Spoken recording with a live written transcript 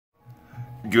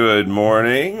Good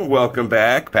morning. Welcome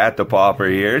back. Pat the Pauper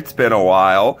here. It's been a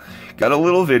while. Got a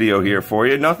little video here for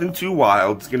you. Nothing too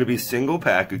wild. It's going to be a single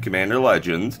pack of Commander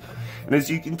Legends. And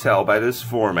as you can tell by this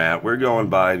format, we're going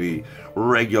by the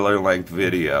regular length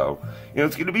video. You know,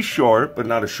 it's going to be short, but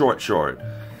not a short.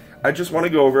 I just want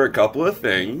to go over a couple of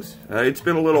things. It's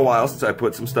been a little while since I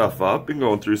put some stuff up. Been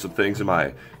going through some things in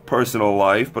my personal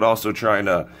life, but also trying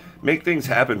to make things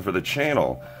happen for the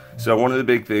channel. So one of the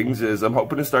big things is I'm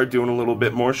hoping to start doing a little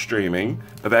bit more streaming.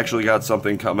 I've actually got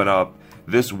something coming up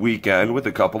this weekend with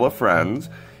a couple of friends.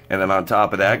 And then on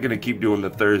top of that, going to keep doing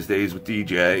the Thursdays with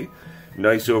DJ.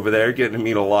 Nice over there, getting to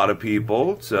meet a lot of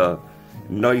people. It's a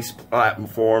nice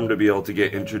platform to be able to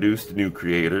get introduced to new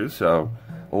creators. So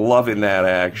loving that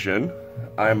action.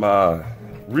 I'm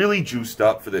really juiced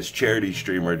up for this charity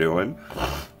stream we're doing.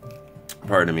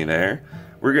 Pardon me there.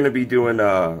 We're going to be doing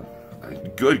a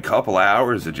good couple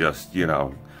hours of just, you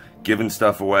know, giving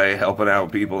stuff away, helping out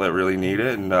people that really need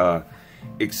it, and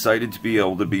excited to be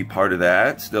able to be part of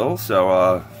that still.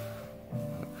 So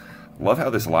love how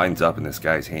this lines up in this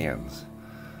guy's hands.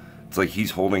 It's like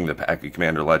he's holding the pack of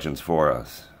Commander Legends for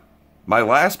us. My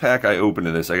last pack I opened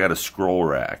in this, I got a scroll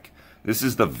rack. This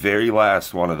is the very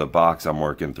last one of the box I'm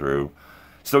working through.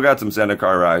 Still got some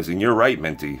Zendikar Rising. You're right,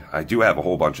 Minty. I do have a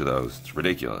whole bunch of those. It's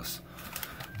ridiculous.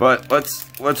 But let's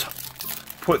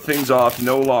put things off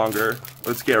no longer.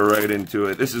 Let's get right into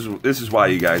it. This is why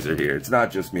you guys are here. It's not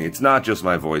just me. It's not just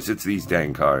my voice. It's these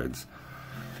dang cards.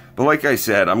 But like I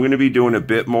said, I'm going to be doing a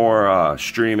bit more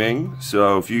streaming.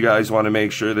 So if you guys want to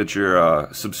make sure that you're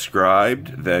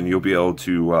subscribed, then you'll be able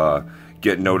to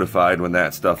get notified when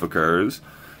that stuff occurs.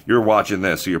 You're watching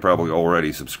this, so you're probably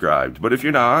already subscribed. But if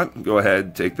you're not, go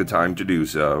ahead, take the time to do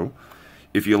so.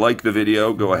 If you like the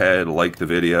video, go ahead, like the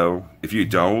video. If you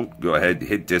don't, go ahead,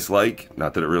 hit dislike.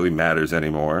 Not that it really matters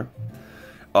anymore.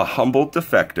 A Humble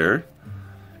Defector.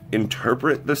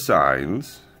 Interpret the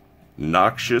Signs.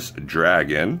 Noxious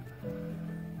Dragon.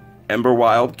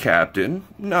 Emberwild Captain.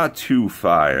 Not too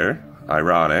fire.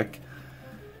 Ironic.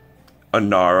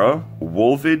 Anara.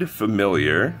 Wolvid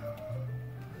Familiar.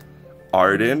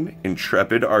 Arden.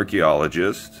 Intrepid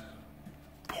Archaeologist.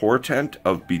 Portent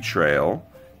of Betrayal.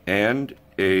 And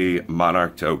a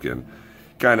Monarch token.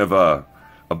 Kind of a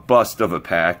bust of a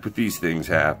pack, but these things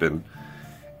happen.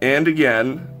 And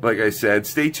again, like I said,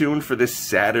 stay tuned for this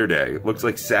Saturday. It looks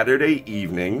like Saturday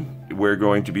evening, we're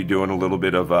going to be doing a little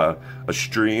bit of a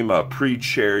stream, a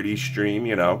pre-charity stream,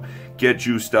 you know. Get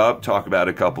juiced up, talk about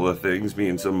a couple of things, me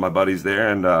and some of my buddies there,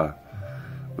 and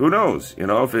who knows, you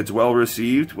know, if it's well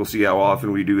received, we'll see how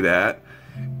often we do that.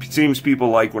 It seems people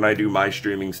like when I do my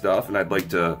streaming stuff, and I'd like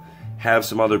to have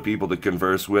some other people to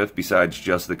converse with besides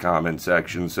just the comment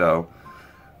section. So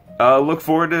look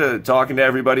forward to talking to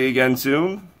everybody again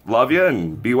soon. Love you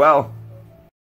and be well.